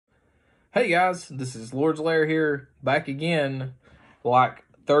Hey guys, this is Lord's Lair here, back again, like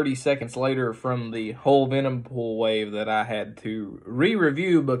 30 seconds later from the whole Venom Pool wave that I had to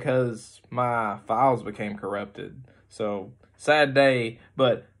re-review because my files became corrupted. So, sad day,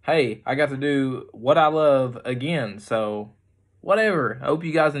 but hey, I got to do what I love again, so whatever. I hope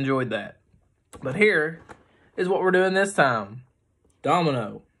you guys enjoyed that. But here is what we're doing this time.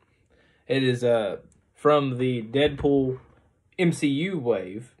 Domino. It is from the Deadpool MCU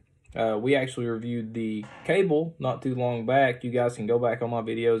wave. We actually reviewed the cable not too long back. You guys can go back on my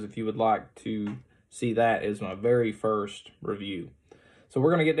videos if you would like to see that as my very first review. So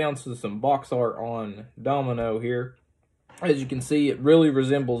we're going to get down to some box art on Domino here. As you can see, it really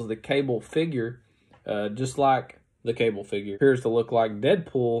resembles the cable figure, just like the cable figure. Appears to look like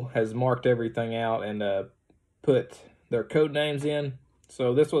Deadpool has marked everything out and put their code names in.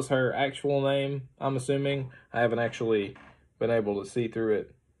 So this was her actual name, I'm assuming. I haven't actually been able to see through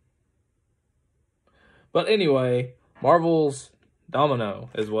it. But anyway, Marvel's Domino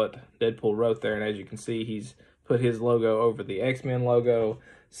is what Deadpool wrote there. And as you can see, he's put his logo over the X-Men logo.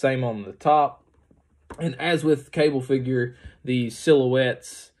 Same on the top. And as with the cable figure, the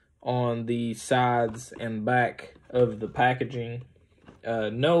silhouettes on the sides and back of the packaging.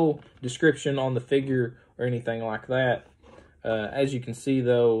 No description on the figure or anything like that. As you can see,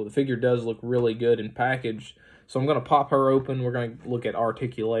 though, the figure does look really good and packaged. So I'm going to pop her open. We're going to look at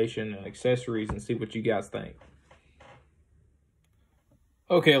articulation and accessories and see what you guys think.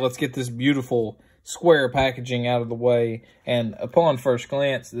 Okay, let's get this beautiful square packaging out of the way. And upon first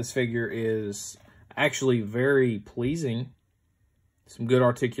glance, this figure is actually very pleasing. Some good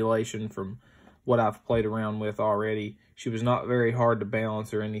articulation from what I've played around with already. She was not very hard to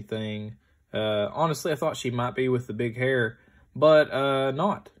balance or anything. Honestly, I thought she might be with the big hair, but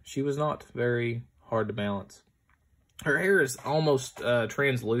not. She was not very hard to balance. Her hair is almost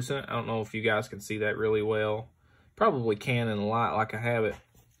translucent. I don't know if you guys can see that really well. Probably can in the light like I have it.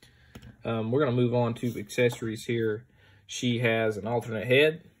 We're going to move on to accessories here. She has an alternate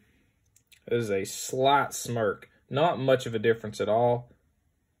head. It is a slight smirk. Not much of a difference at all.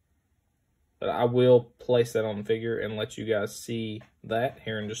 But I will place that on the figure and let you guys see that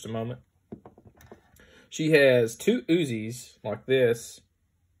here in just a moment. She has two Uzis like this.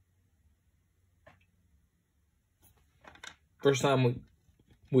 First time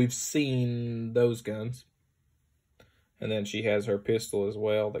we've seen those guns. And then she has her pistol as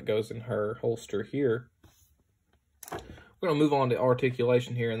well that goes in her holster here. We're going to move on to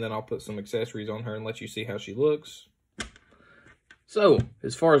articulation here, and then I'll put some accessories on her and let you see how she looks. So,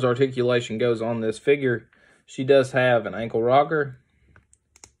 as far as articulation goes on this figure, she does have an ankle rocker.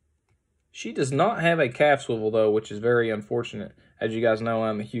 She does not have a calf swivel, though, which is very unfortunate. As you guys know,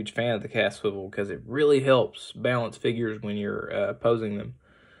 I'm a huge fan of the calf swivel because it really helps balance figures when you're posing them.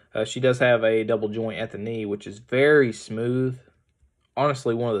 She does have a double joint at the knee, which is very smooth.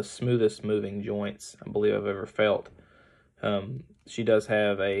 Honestly, one of the smoothest moving joints I believe I've ever felt. She does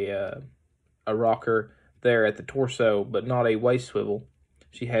have a rocker there at the torso, but not a waist swivel.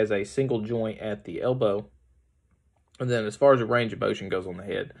 She has a single joint at the elbow. And then as far as the range of motion goes on the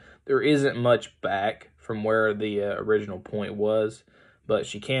head, there isn't much back from where the original point was, but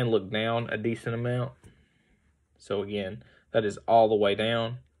she can look down a decent amount. So again, that is all the way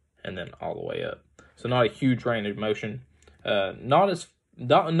down and then all the way up. So not a huge range of motion.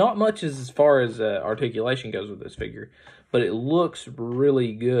 Not much as far as articulation goes with this figure, but it looks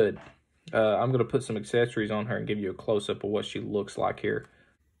really good. I'm going to put some accessories on her and give you a close-up of what she looks like here.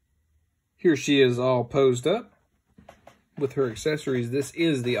 Here she is all posed up with her accessories. This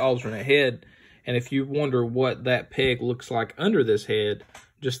is the alternate head, and if you wonder what that peg looks like under this head,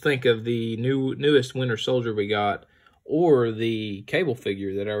 just think of the newest Winter Soldier we got, or the cable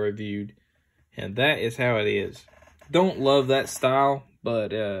figure that I reviewed, and that is how it is. Don't love that style,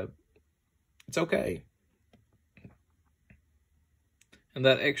 but it's okay. And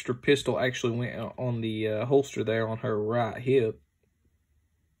that extra pistol actually went on the holster there on her right hip.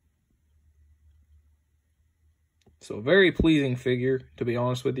 So a very pleasing figure, to be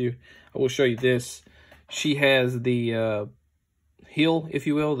honest with you. I will show you this. She has the heel, if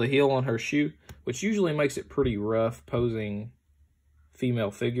you will, the heel on her shoe, which usually makes it pretty rough posing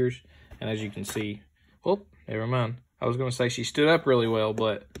female figures. And as you can see, oh, never mind. I was going to say she stood up really well,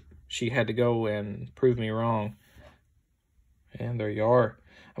 but she had to go and prove me wrong. And there you are.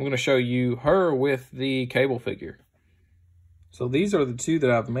 I'm going to show you her with the cable figure. So these are the two that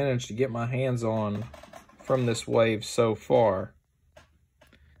I've managed to get my hands on from this wave so far.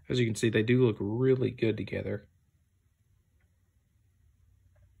 As you can see, they do look really good together.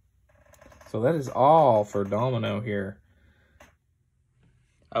 So that is all for Domino here.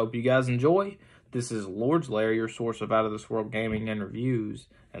 I hope you guys enjoy. This is Lord's Lair, your source of out-of-this-world gaming and reviews.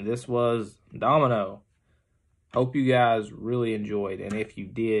 And this was Domino. Hope you guys really enjoyed. And if you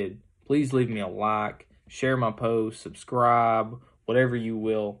did, please leave me a like, share my post, subscribe, whatever you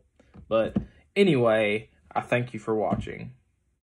will. But anyway, I thank you for watching.